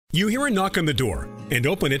You hear a knock on the door and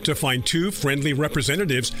open it to find two friendly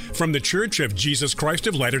representatives from the Church of Jesus Christ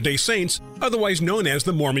of Latter-day Saints, otherwise known as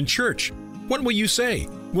the Mormon Church. What will you say?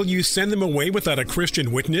 Will you send them away without a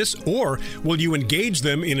Christian witness, or will you engage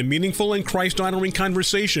them in a meaningful and Christ-honoring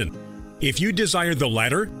conversation? If you desire the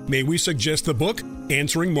latter, may we suggest the book,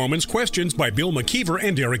 Answering Mormons' Questions by Bill McKeever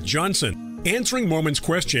and Eric Johnson. Answering Mormons'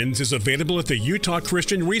 Questions is available at the Utah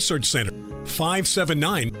Christian Research Center,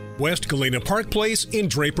 579 West Galena Park Place in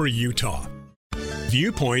Draper, Utah.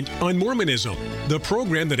 Viewpoint on Mormonism, the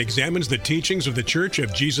program that examines the teachings of the Church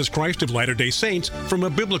of Jesus Christ of Latter-day Saints from a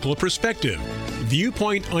biblical perspective.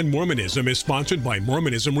 Viewpoint on Mormonism is sponsored by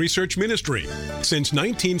Mormonism Research Ministry. Since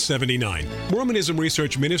 1979, Mormonism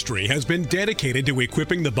Research Ministry has been dedicated to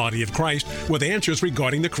equipping the body of Christ with answers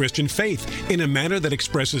regarding the Christian faith in a manner that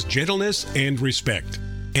expresses gentleness and respect.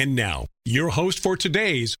 And now, your host for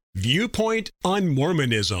today's Viewpoint on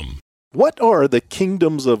Mormonism. What are the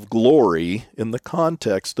kingdoms of glory in the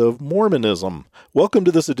context of Mormonism? Welcome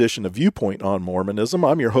to this edition of Viewpoint on Mormonism.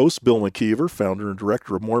 I'm your host, Bill McKeever, founder and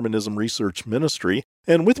director of Mormonism Research Ministry.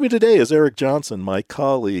 And with me today is Eric Johnson, my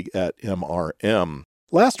colleague at MRM.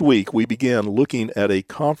 Last week, we began looking at a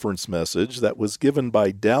conference message that was given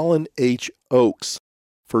by Dallin H. Oaks,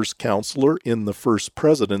 First Counselor in the First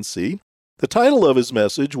Presidency. The title of his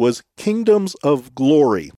message was Kingdoms of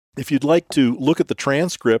Glory. If you'd like to look at the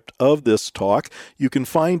transcript of this talk, you can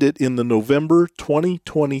find it in the November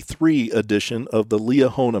 2023 edition of the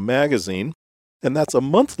Liahona magazine, and that's a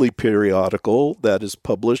monthly periodical that is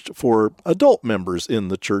published for adult members in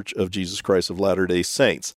the Church of Jesus Christ of Latter-day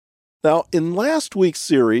Saints. Now, in last week's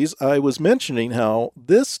series, I was mentioning how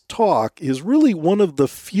this talk is really one of the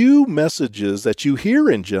few messages that you hear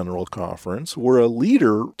in General Conference where a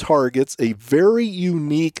leader targets a very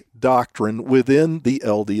unique doctrine within the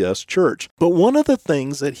LDS Church. But one of the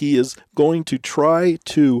things that he is going to try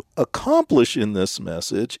to accomplish in this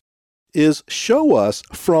message is show us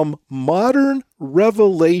from modern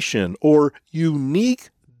revelation or unique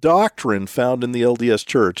doctrine found in the LDS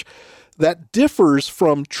Church that differs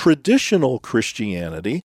from traditional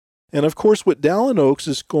Christianity. And of course, what Dallin Oaks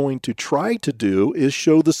is going to try to do is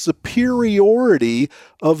show the superiority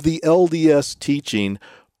of the LDS teaching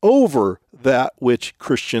over that which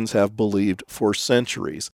Christians have believed for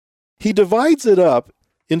centuries. He divides it up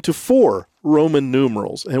into 4 Roman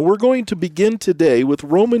numerals, and we're going to begin today with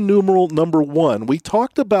Roman numeral number 1. We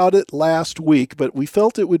talked about it last week, but we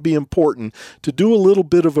felt it would be important to do a little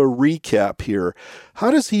bit of a recap here. How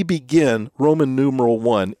does he begin Roman numeral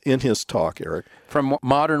 1 in his talk, Eric? From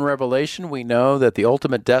modern revelation, we know that the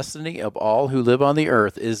ultimate destiny of all who live on the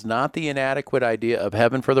earth is not the inadequate idea of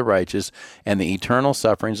heaven for the righteous and the eternal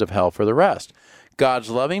sufferings of hell for the rest. God's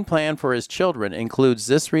loving plan for his children includes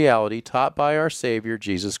this reality taught by our Savior,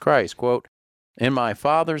 Jesus Christ. Quote, "In my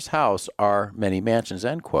Father's house are many mansions,"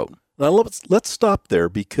 end quote. Now let's stop there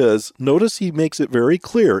because notice he makes it very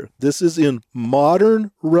clear. This is in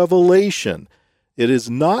modern revelation. It is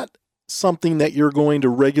not something that you're going to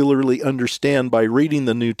regularly understand by reading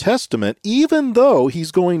the New Testament, even though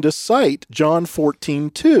he's going to cite John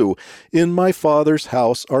 14:2, "In my Father's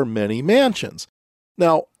house are many mansions."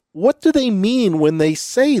 Now, what do they mean when they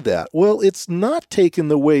say that? Well, it's not taken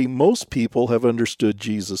the way most people have understood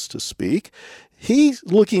Jesus to speak. He's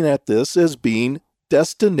looking at this as being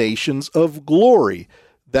destinations of glory.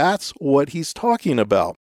 That's what he's talking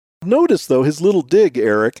about. Notice, though, his little dig,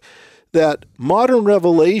 Eric, that modern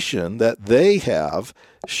revelation that they have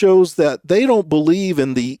shows that they don't believe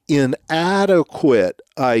in the inadequate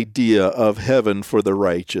idea of heaven for the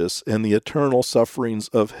righteous and the eternal sufferings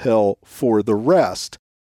of hell for the rest.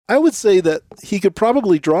 I would say that he could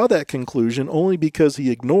probably draw that conclusion only because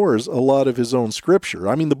he ignores a lot of his own scripture.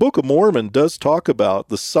 I mean, the Book of Mormon does talk about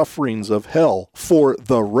the sufferings of hell for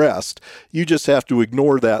the rest. You just have to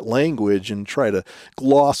ignore that language and try to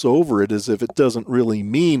gloss over it as if it doesn't really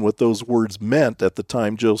mean what those words meant at the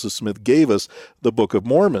time Joseph Smith gave us the Book of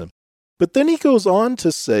Mormon. But then he goes on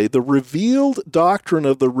to say the revealed doctrine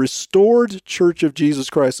of the restored Church of Jesus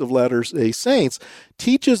Christ of Latter-day Saints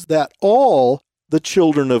teaches that all the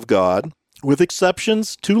children of God, with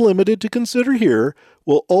exceptions too limited to consider here,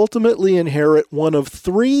 will ultimately inherit one of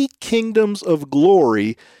 3 kingdoms of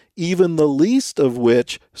glory, even the least of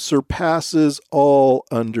which surpasses all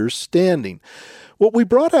understanding. What we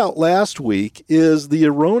brought out last week is the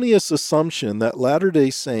erroneous assumption that Latter-day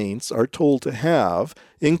Saints are told to have,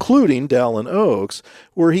 including Dallin Oaks,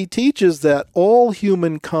 where he teaches that all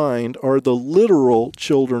humankind are the literal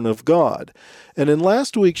children of God. And in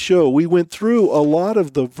last week's show, we went through a lot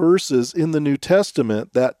of the verses in the New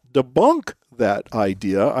Testament that debunk that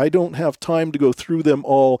idea. I don't have time to go through them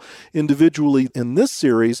all individually in this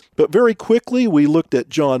series, but very quickly we looked at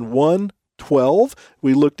John 1:12.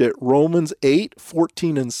 We looked at Romans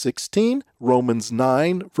 8:14 and 16, Romans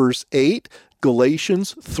 9, verse 8,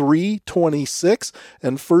 Galatians 3:26,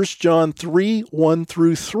 and 1 John 3:1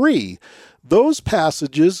 through 3. Those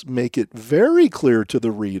passages make it very clear to the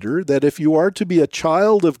reader that if you are to be a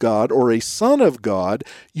child of God or a son of God,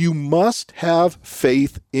 you must have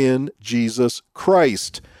faith in Jesus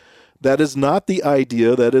Christ. That is not the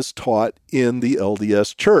idea that is taught in the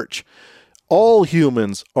LDS Church. All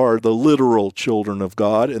humans are the literal children of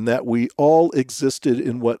God, and that we all existed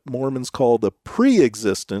in what Mormons call the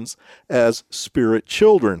pre-existence as spirit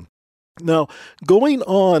children. Now, going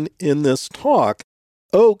on in this talk,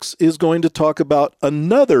 Oaks is going to talk about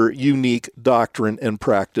another unique doctrine and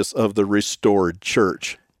practice of the restored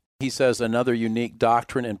church. He says another unique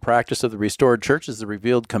doctrine and practice of the restored church is the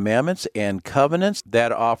revealed commandments and covenants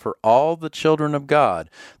that offer all the children of God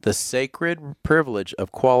the sacred privilege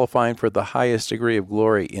of qualifying for the highest degree of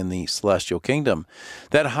glory in the celestial kingdom.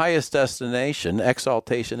 That highest destination,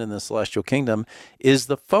 exaltation in the celestial kingdom, is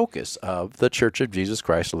the focus of the Church of Jesus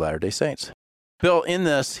Christ of Latter-day Saints. Bill, in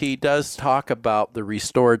this, he does talk about the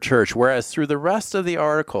restored church, whereas through the rest of the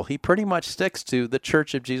article, he pretty much sticks to the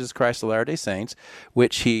Church of Jesus Christ of Latter-day Saints,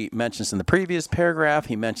 which he mentions in the previous paragraph.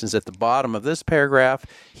 He mentions at the bottom of this paragraph.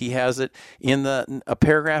 He has it in a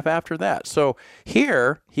paragraph after that. So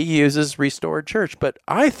here, he uses restored church. But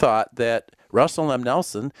I thought that Russell M.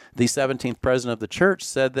 Nelson, the 17th president of the church,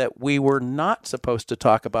 said that we were not supposed to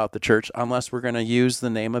talk about the church unless we're going to use the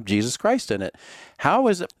name of Jesus Christ in it. How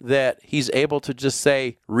is it that he's able to just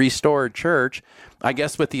say restored church, I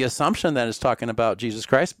guess with the assumption that it's talking about Jesus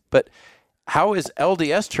Christ, but how is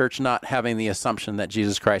LDS Church not having the assumption that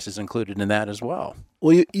Jesus Christ is included in that as well?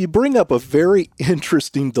 Well, you bring up a very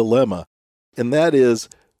interesting dilemma, and that is,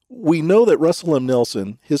 we know that Russell M.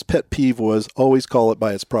 Nelson, his pet peeve was always call it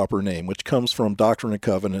by its proper name, which comes from Doctrine and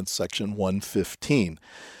Covenants, section 115.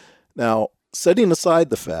 Now, setting aside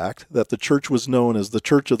the fact that the church was known as the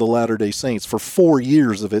Church of the Latter-day Saints for 4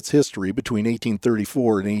 years of its history between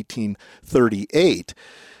 1834 and 1838,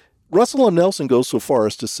 Russell M. Nelson goes so far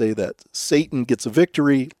as to say that Satan gets a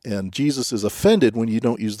victory and Jesus is offended when you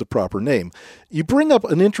don't use the proper name. You bring up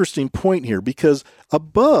an interesting point here because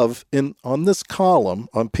above on this column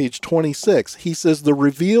on page 26, he says the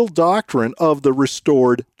revealed doctrine of the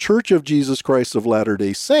restored Church of Jesus Christ of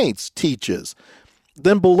Latter-day Saints teaches.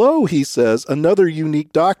 Then below he says another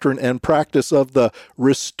unique doctrine and practice of the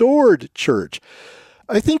restored church.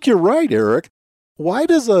 I think you're right, Eric. Why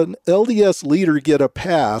does an LDS leader get a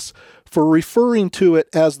pass for referring to it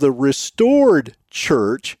as the restored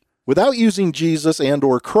church without using Jesus and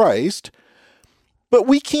or Christ, but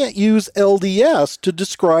we can't use LDS to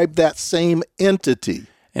describe that same entity?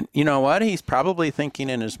 And you know what? He's probably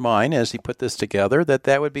thinking in his mind as he put this together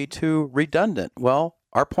that would be too redundant. Well,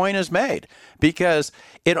 our point is made because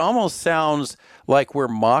it almost sounds like we're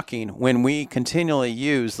mocking when we continually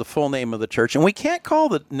use the full name of the church. And we can't call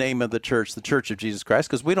the name of the Church of Jesus Christ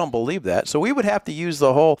because we don't believe that. So we would have to use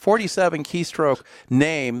the whole 47 keystroke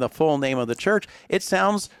name, the full name of the church. It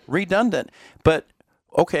sounds redundant. But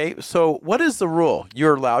okay, so what is the rule?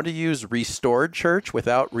 You're allowed to use restored church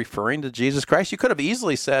without referring to Jesus Christ? You could have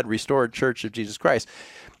easily said restored Church of Jesus Christ.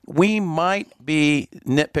 We might be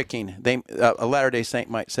nitpicking. A Latter-day Saint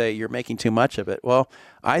might say, you're making too much of it. Well,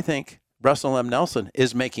 I think Russell M. Nelson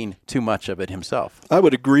is making too much of it himself. I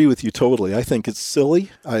would agree with you totally. I think it's silly.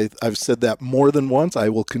 I've said that more than once. I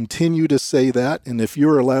will continue to say that. And if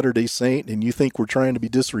you're a Latter-day Saint and you think we're trying to be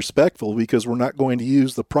disrespectful because we're not going to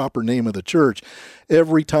use the proper name of the church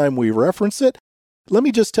every time we reference it, let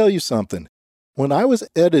me just tell you something. When I was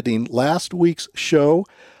editing last week's show,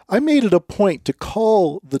 I made it a point to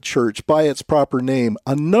call the church by its proper name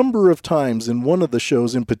a number of times in one of the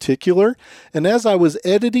shows in particular. And as I was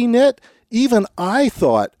editing it, even I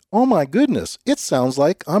thought, oh my goodness, it sounds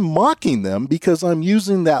like I'm mocking them because I'm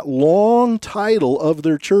using that long title of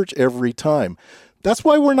their church every time. That's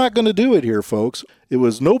why we're not going to do it here, folks. It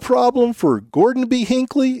was no problem for Gordon B.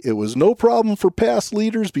 Hinckley. It was no problem for past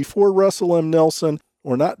leaders before Russell M. Nelson.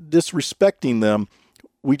 We're not disrespecting them.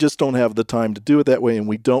 We just don't have the time to do it that way, and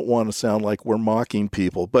we don't want to sound like we're mocking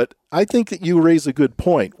people. But I think that you raise a good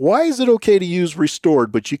point. Why is it okay to use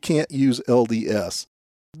restored, but you can't use LDS?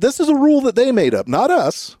 This is a rule that they made up, not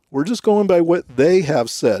us. We're just going by what they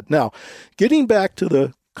have said. Now, getting back to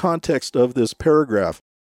the context of this paragraph,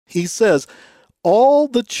 he says, all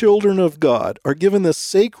the children of God are given the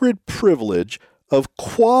sacred privilege of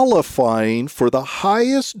qualifying for the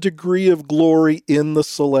highest degree of glory in the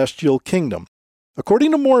celestial kingdom.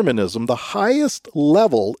 According to Mormonism, the highest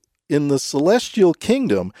level in the celestial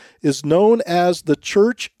kingdom is known as the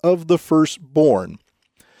Church of the Firstborn.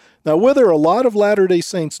 Now, whether a lot of Latter-day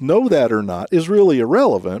Saints know that or not is really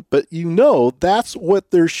irrelevant, but you know that's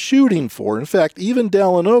what they're shooting for. In fact, even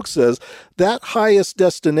Dallin Oaks says that highest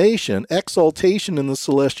destination, exaltation in the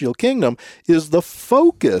celestial kingdom, is the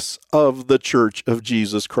focus of the Church of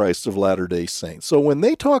Jesus Christ of Latter-day Saints. So when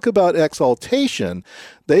they talk about exaltation,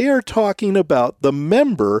 they are talking about the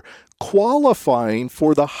member qualifying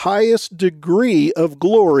for the highest degree of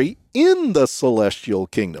glory in the celestial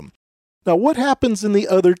kingdom. Now, what happens in the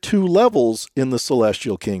other two levels in the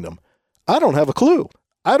celestial kingdom? I don't have a clue.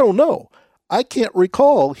 I don't know. I can't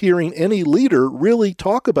recall hearing any leader really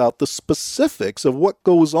talk about the specifics of what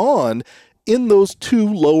goes on in those two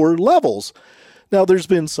lower levels. Now, there's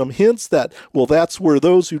been some hints that, well, that's where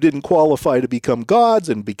those who didn't qualify to become gods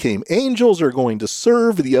and became angels are going to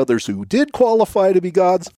serve the others who did qualify to be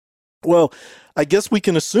gods. Well, I guess we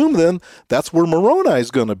can assume then that's where Moroni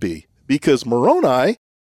is going to be, because Moroni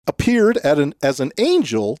appeared as an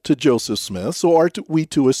angel to Joseph Smith, so are we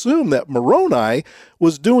to assume that Moroni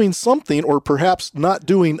was doing something or perhaps not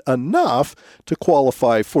doing enough to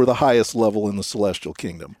qualify for the highest level in the celestial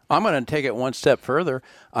kingdom? I'm going to take it one step further.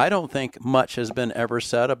 I don't think much has been ever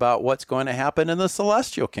said about what's going to happen in the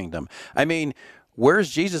celestial kingdom. I mean, where's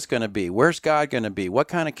Jesus going to be? Where's God going to be? What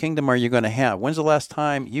kind of kingdom are you going to have? When's the last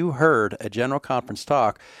time you heard a general conference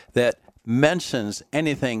talk that mentions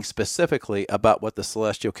anything specifically about what the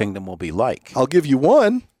celestial kingdom will be like? I'll give you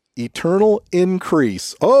one: eternal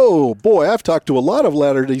increase. Oh boy, I've talked to a lot of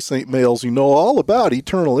Latter-day Saint males who know all about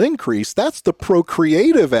eternal increase. That's the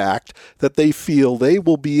procreative act that they feel they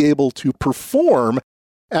will be able to perform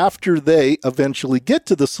after they eventually get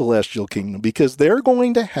to the celestial kingdom, because they're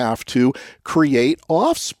going to have to create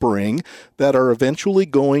offspring that are eventually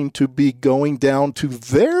going to be going down to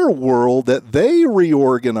their world that they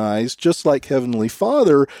reorganize, just like Heavenly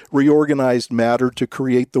Father reorganized matter to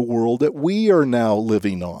create the world that we are now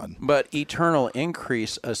living on. But eternal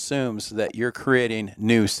increase assumes that you're creating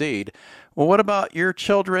new seed. Well, what about your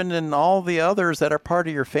children and all the others that are part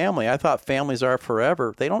of your family? I thought families are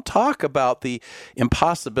forever. They don't talk about the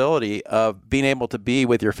impossibility of being able to be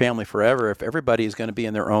with your family forever if everybody is going to be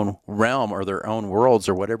in their own realm or their own worlds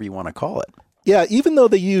or whatever you want to call it. Yeah, even though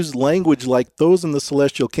they use language like those in the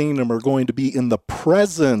celestial kingdom are going to be in the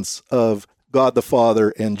presence of God the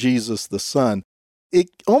Father and Jesus the Son, it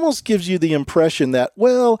almost gives you the impression that,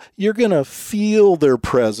 well, you're going to feel their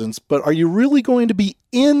presence, but are you really going to be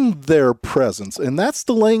in their presence? And that's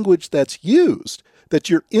the language that's used, that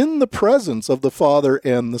you're in the presence of the Father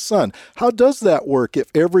and the Son. How does that work if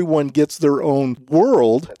everyone gets their own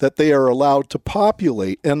world that they are allowed to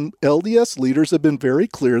populate? And LDS leaders have been very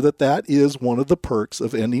clear that that is one of the perks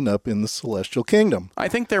of ending up in the celestial kingdom. I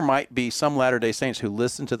think there might be some Latter-day Saints who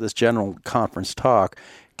listen to this general conference talk,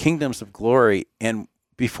 Kingdoms of Glory, and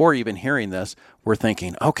before even hearing this, we're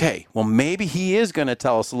thinking, okay, well, maybe he is going to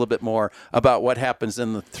tell us a little bit more about what happens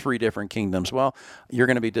in the three different kingdoms. Well, you're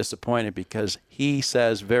going to be disappointed because he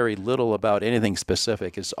says very little about anything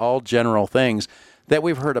specific. It's all general things that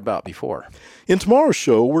we've heard about before. In tomorrow's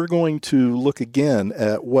show, we're going to look again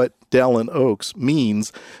at what Dallin Oaks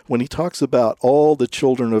means when he talks about all the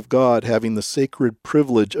children of God having the sacred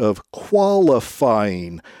privilege of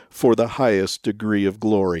qualifying for the highest degree of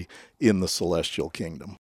glory in the celestial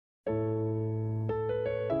kingdom.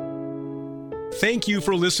 Thank you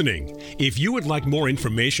for listening. If you would like more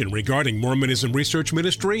information regarding Mormonism Research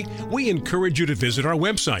Ministry, we encourage you to visit our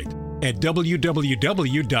website at www.mrm.org,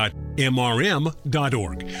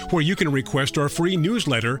 where you can request our free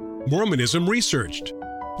newsletter, Mormonism Researched.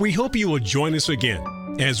 We hope you will join us again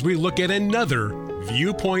as we look at another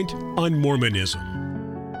viewpoint on Mormonism.